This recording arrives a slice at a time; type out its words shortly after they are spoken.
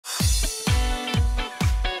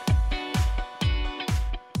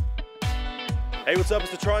Hey, what's up? It's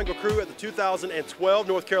the Triangle Crew at the 2012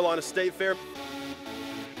 North Carolina State Fair.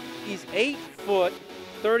 He's 8 foot,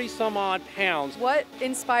 30 some odd pounds. What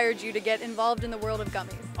inspired you to get involved in the world of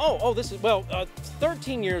gummies? This is,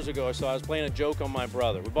 13 years ago or so, I was playing a joke on my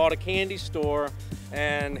brother. We bought a candy store,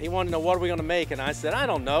 and he wanted to know what are we gonna make, and I said, I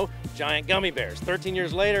don't know, giant gummy bears. 13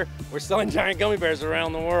 years later, we're selling giant gummy bears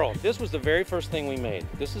around the world. This was the very first thing we made.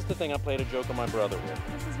 This is the thing I played a joke on my brother with.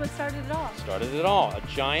 This is what started it all. Started it all, a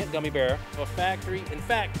giant gummy bear, a factory, in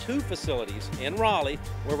fact, 2 facilities in Raleigh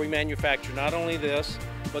where we manufacture not only this,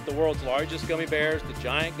 but the world's largest gummy bears, the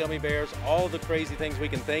giant gummy bears, all the crazy things we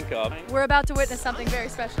can think of. We're about to witness something very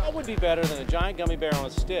special. What would be better than a giant gummy bear on a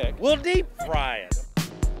stick? We'll deep fry it.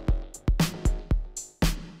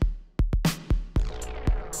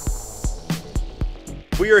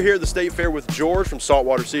 We are here at the State Fair with George from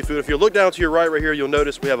Saltwater Seafood. If you look down to your right here, you'll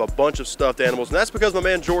notice we have a bunch of stuffed animals, and that's because my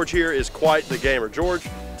man George here is quite the gamer. George,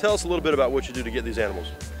 tell us a little bit about what you do to get these animals.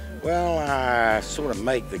 Well, I sort of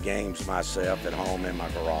make the games myself at home in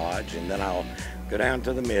my garage, and then I'll go down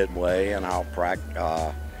to the Midway and I'll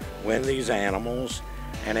win these animals.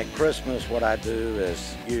 And at Christmas, what I do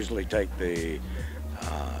is usually take the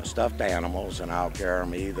stuffed animals and I'll carry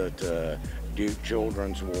them either to Duke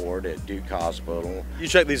Children's Ward at Duke Hospital. You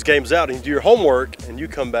check these games out and you do your homework, and you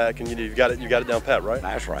come back and you got it down pat, right?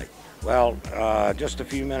 That's right. Well, just a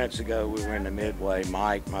few minutes ago, we were in the Midway.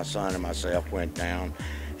 Mike, my son, and myself went down,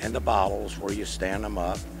 and the bottles where you stand them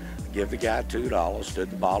up, give the guy $2, stood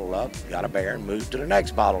the bottle up, got a bear, and moved to the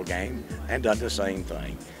next bottle game, and done the same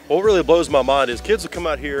thing. What really blows my mind is kids will come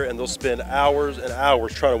out here and they'll spend hours and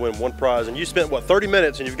hours trying to win one prize, and you spent, what, 30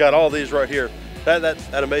 minutes and you've got all these right here.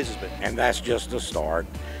 That amazes me. And that's just the start.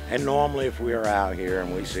 And normally if we're out here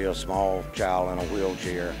and we see a small child in a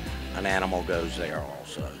wheelchair, an animal goes there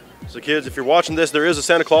also. So kids, if you're watching this, there is a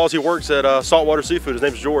Santa Claus. He works at Saltwater Seafood. His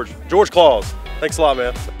name's George. George Claus. Thanks a lot,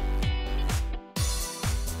 man.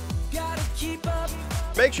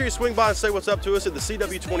 Make sure you swing by and say what's up to us at the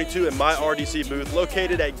CW22 and My RDC booth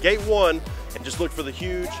located at Gate 1, and just look for the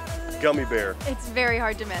huge gummy bear. It's very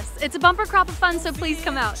hard to miss. It's a bumper crop of fun, so please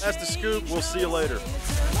come out. That's the scoop. We'll see you later.